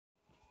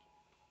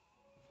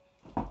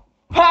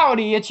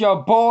Howdy, it's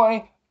your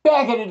boy,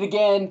 back at it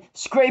again,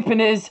 scraping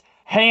his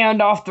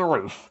hand off the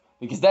roof.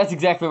 Because that's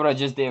exactly what I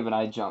just did when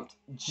I jumped.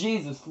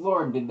 Jesus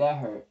Lord, did that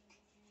hurt.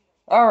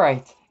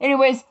 Alright,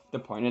 anyways, the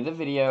point of the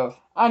video,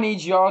 I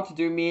need y'all to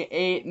do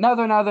me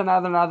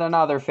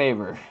another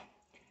favor.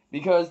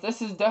 Because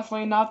this is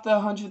definitely not the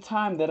 100th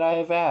time that I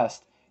have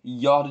asked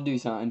y'all to do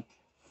something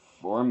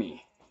for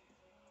me.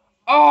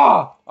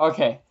 Oh!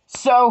 Okay,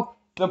 so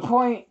the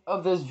point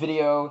of this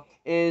video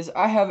is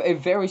I have a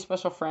very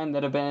special friend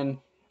that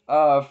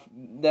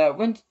that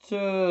went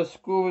to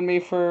school with me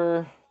for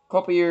a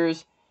couple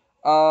years.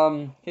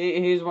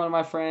 He's one of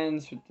my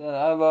friends.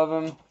 I love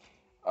him.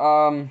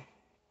 I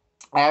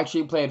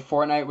actually played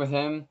Fortnite with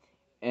him,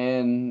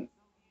 and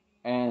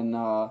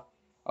I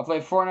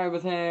played Fortnite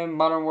with him,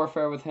 Modern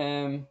Warfare with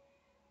him,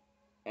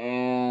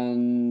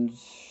 and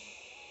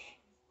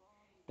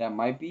that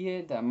might be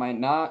it. That might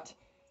not.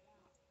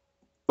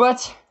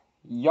 But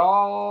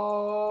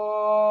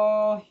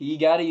y'all, he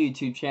got a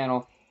YouTube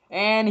channel,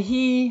 and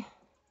he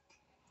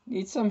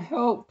needs some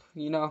help,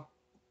 you know.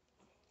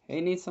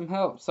 He needs some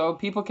help so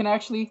people can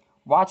actually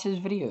watch his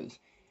videos.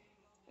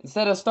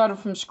 Instead of starting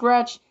from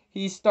scratch,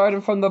 he's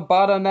starting from the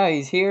bottom. Now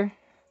he's here.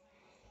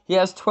 He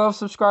has 12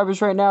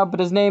 subscribers right now, but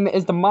his name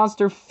is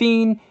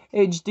TheMonsterFiend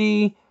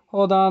HD.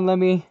 Hold on, let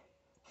me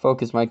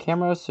focus my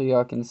camera so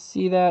y'all can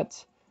see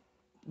that.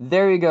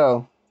 There you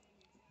go.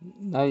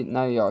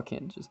 Now y'all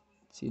can just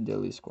see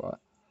Dilly Squat.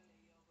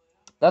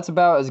 That's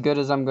about as good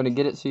as I'm going to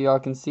get it so y'all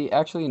can see.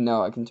 Actually,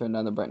 no, I can turn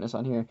down the brightness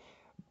on here.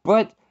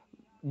 But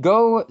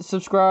go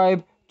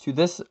subscribe to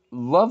this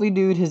lovely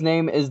dude. His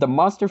name is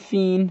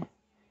TheMonsterFiend.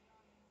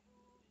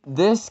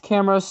 This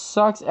camera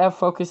sucks at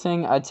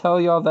focusing. I tell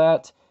y'all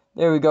that.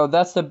 There we go.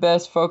 That's the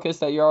best focus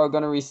that y'all are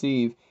going to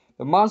receive.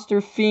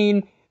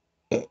 TheMonsterFiend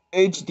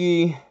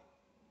HD.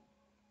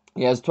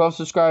 He has 12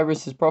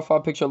 subscribers. His profile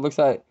picture looks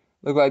like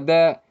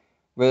that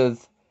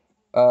with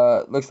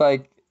looks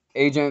like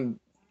Agent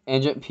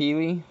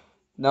Peely.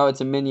 No,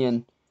 it's a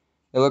minion.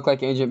 It looked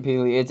like Agent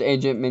Peely. It's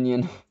Agent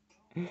Minion.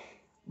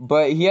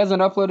 But he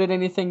hasn't uploaded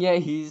anything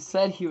yet. He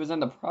said he was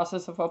in the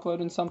process of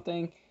uploading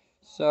something.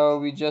 So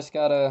we just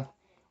gotta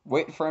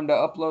wait for him to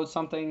upload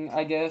something,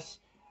 I guess.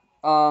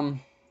 But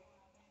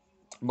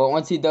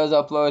once he does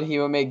upload, he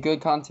will make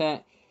good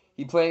content.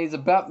 He plays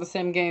about the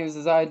same games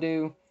as I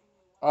do.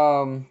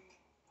 And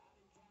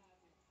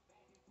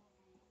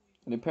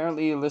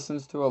apparently he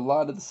listens to a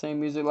lot of the same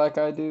music like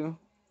I do.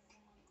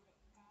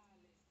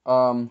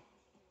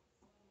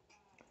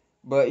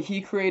 But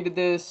he created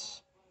this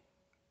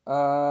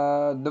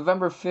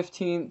November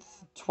 15th,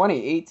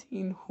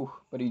 2018. Whew,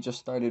 but he just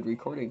started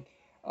recording.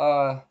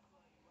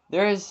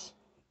 There's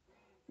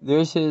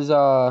his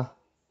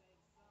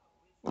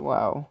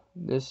wow,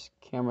 this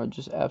camera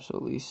just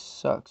absolutely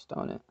sucks,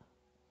 don't it?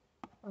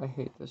 I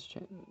hate this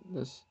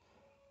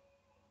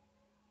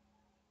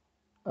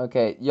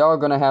Okay, y'all are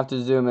gonna have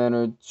to zoom in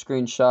or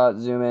screenshot,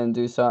 zoom in,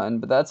 do something,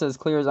 but that's as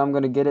clear as I'm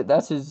gonna get it.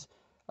 That's his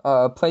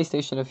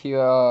PlayStation if you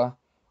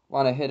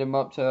want to hit him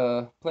up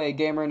to play a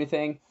game or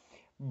anything.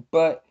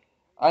 But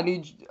I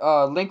need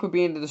link will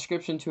be in the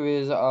description to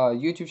his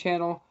YouTube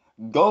channel.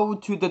 Go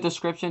to the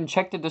description,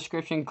 check the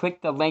description,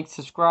 click the link,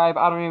 subscribe.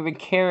 I don't even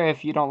care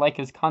if you don't like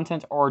his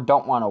content or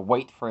don't want to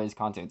wait for his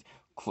content.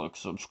 Click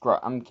subscribe.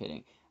 I'm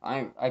kidding.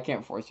 I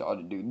can't force y'all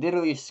to do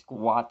literally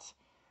squat.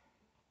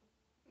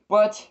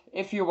 But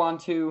if you want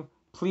to,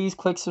 please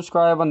click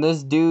subscribe on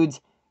this dude's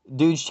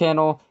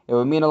channel. It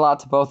would mean a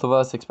lot to both of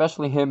us,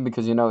 especially him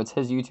because you know it's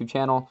his YouTube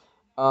channel.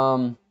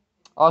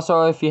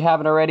 Also, if you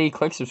haven't already,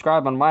 click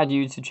subscribe on my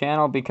YouTube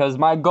channel because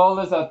my goal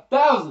is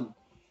 1,000.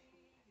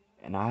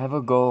 And I have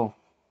a goal.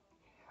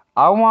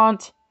 I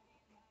want...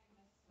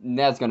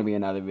 That's going to be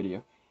another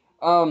video.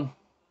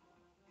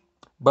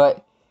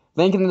 But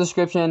link in the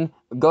description.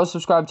 Go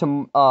subscribe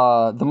to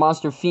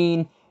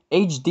TheMonsterFiend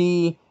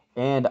HD.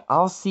 And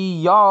I'll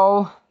see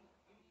y'all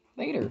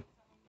later.